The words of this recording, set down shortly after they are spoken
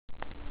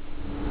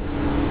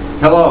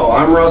Hello,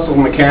 I'm Russell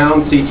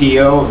McCown,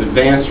 CTO of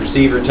Advanced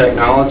Receiver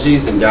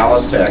Technologies in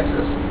Dallas,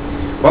 Texas.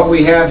 What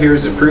we have here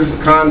is a proof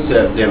of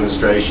concept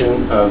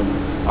demonstration of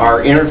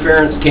our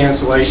interference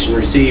cancellation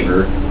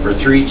receiver for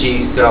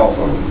 3G cell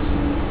phones.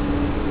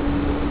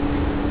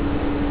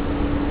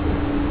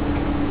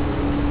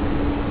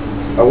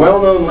 A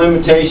well-known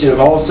limitation of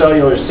all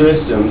cellular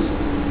systems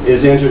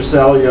is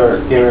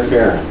intercellular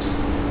interference.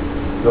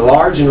 The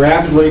large and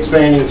rapidly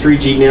expanding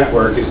 3G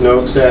network is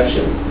no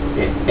exception.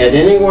 At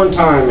any one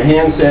time, a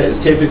handset is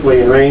typically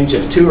in range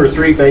of 2 or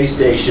 3 base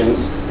stations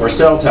or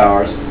cell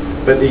towers,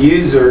 but the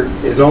user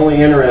is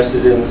only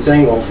interested in the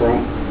signal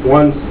from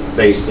one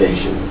base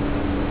station.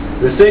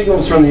 The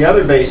signals from the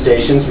other base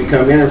stations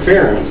become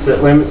interference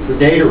that limits the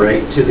data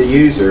rate to the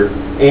user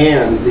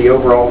and the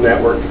overall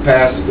network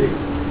capacity.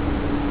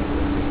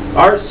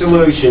 Our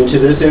solution to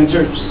this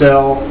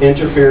intercell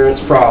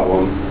interference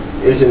problem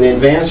is an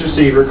advanced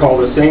receiver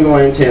called a single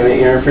antenna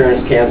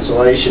interference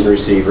cancellation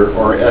receiver,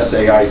 or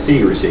SAIC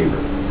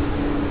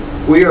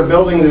receiver. We are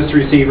building this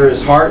receiver as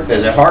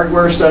a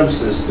hardware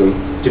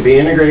subsystem to be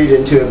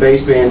integrated into a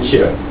baseband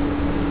chip.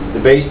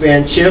 The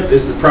baseband chip is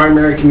the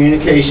primary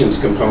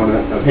communications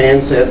component of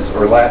handsets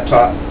or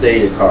laptop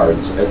data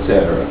cards,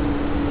 etc.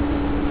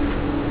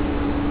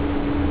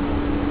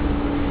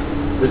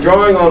 The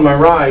drawing on my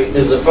right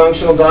is a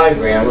functional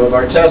diagram of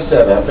our test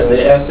setup in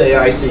the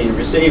SAIC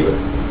receiver.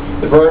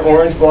 The burnt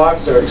orange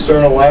blocks are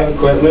external lab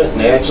equipment, an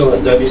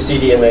Agilent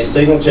W-CDMA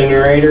signal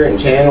generator and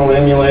channel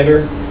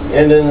emulator,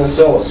 and an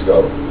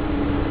oscilloscope.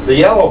 The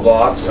yellow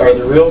blocks are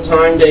the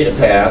real-time data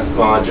path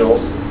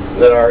modules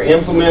that are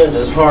implemented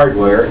as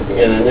hardware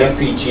in an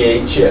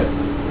FPGA chip.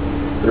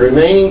 The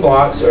remaining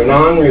blocks are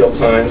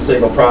non-real-time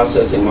signal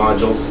processing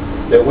modules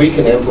that we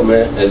can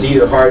implement as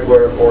either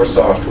hardware or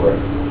software.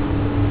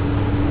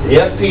 The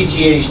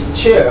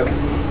FPGA chip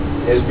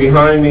is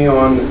behind me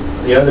on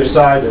the other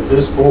side of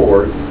this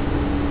board,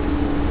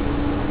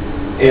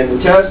 and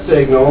the test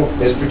signal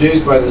is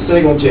produced by the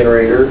signal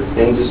generator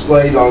and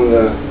displayed on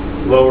the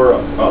lower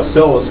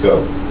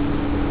oscilloscope.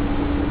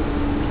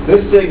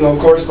 This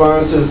signal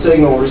corresponds to the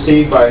signal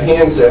received by a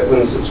handset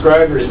when the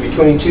subscriber is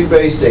between 2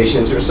 base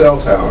stations or cell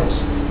towers.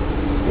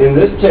 In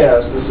this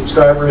test, the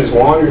subscriber has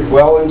wandered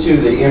well into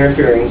the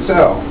interfering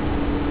cell.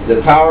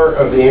 The power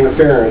of the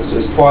interference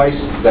is twice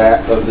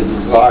that of the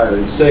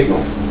desired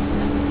signal.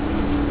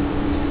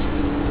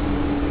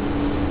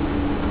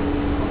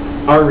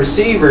 Our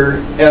receiver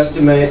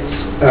estimates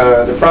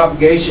the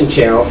propagation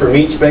channel from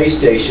each base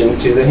station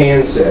to the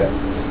handset.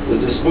 The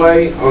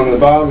display on the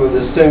bottom of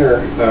the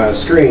center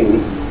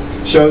screen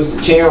shows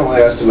the channel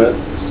estimate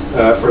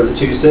for the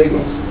 2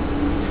 signals.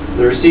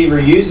 The receiver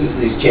uses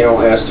these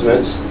channel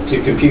estimates to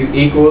compute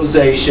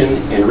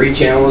equalization and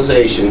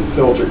rechannelization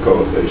filter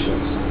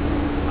coefficients.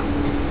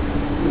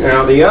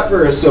 Now, the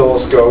upper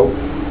oscilloscope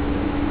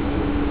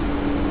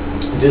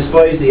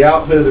displays the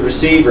output of the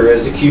receiver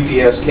as a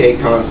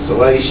QPSK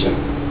constellation.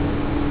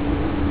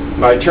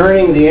 By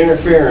turning the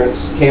interference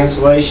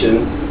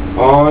cancellation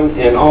on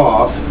and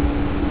off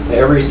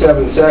every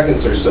 7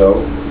 seconds or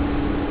so,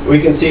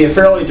 we can see a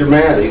fairly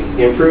dramatic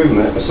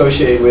improvement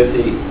associated with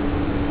the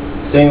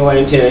single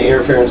antenna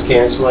interference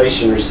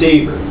cancellation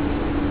receiver.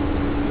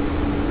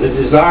 The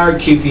desired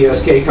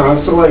QPSK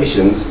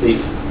constellations,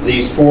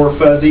 these 4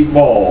 fuzzy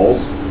balls,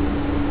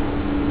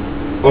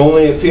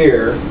 only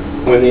appear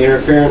when the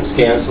interference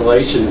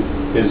cancellation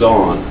is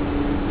on.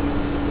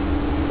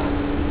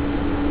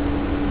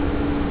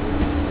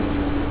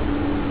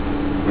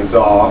 It's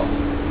off,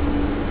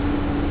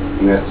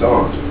 and that's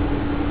on.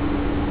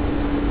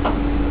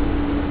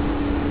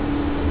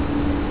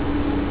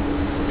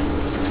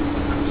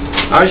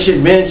 I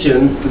should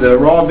mention the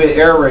raw bit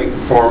error rate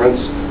performance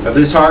of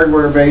this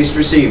hardware-based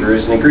receiver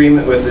is in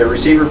agreement with the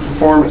receiver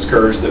performance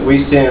curves that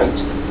we sent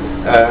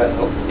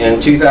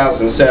in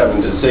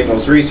 2007 to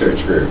Signals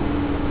Research Group.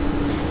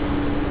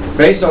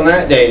 Based on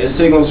that data,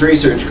 Signals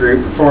Research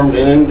Group performed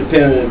an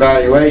independent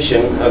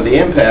evaluation of the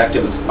impact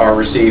of our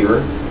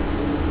receiver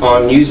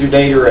on user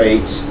data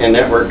rates and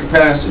network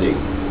capacity.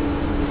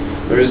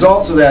 The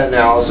results of that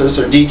analysis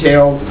are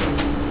detailed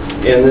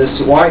in this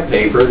white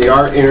paper, the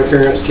ART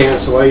Interference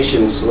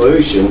Cancellation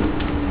Solution,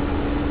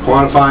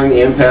 quantifying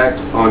the impact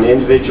on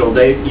individual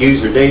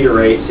user data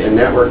rates and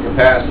network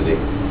capacity.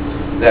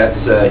 That's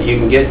you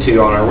can get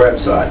to on our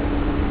website.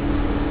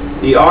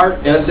 The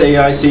ART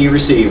SAIC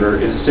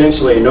receiver is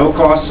essentially a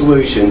no-cost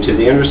solution to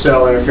the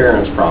intercell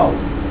interference problem.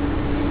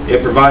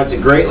 It provides a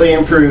greatly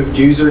improved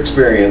user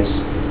experience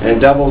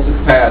and doubles the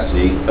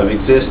capacity of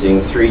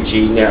existing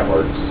 3G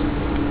networks.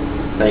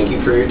 Thank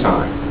you for your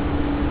time.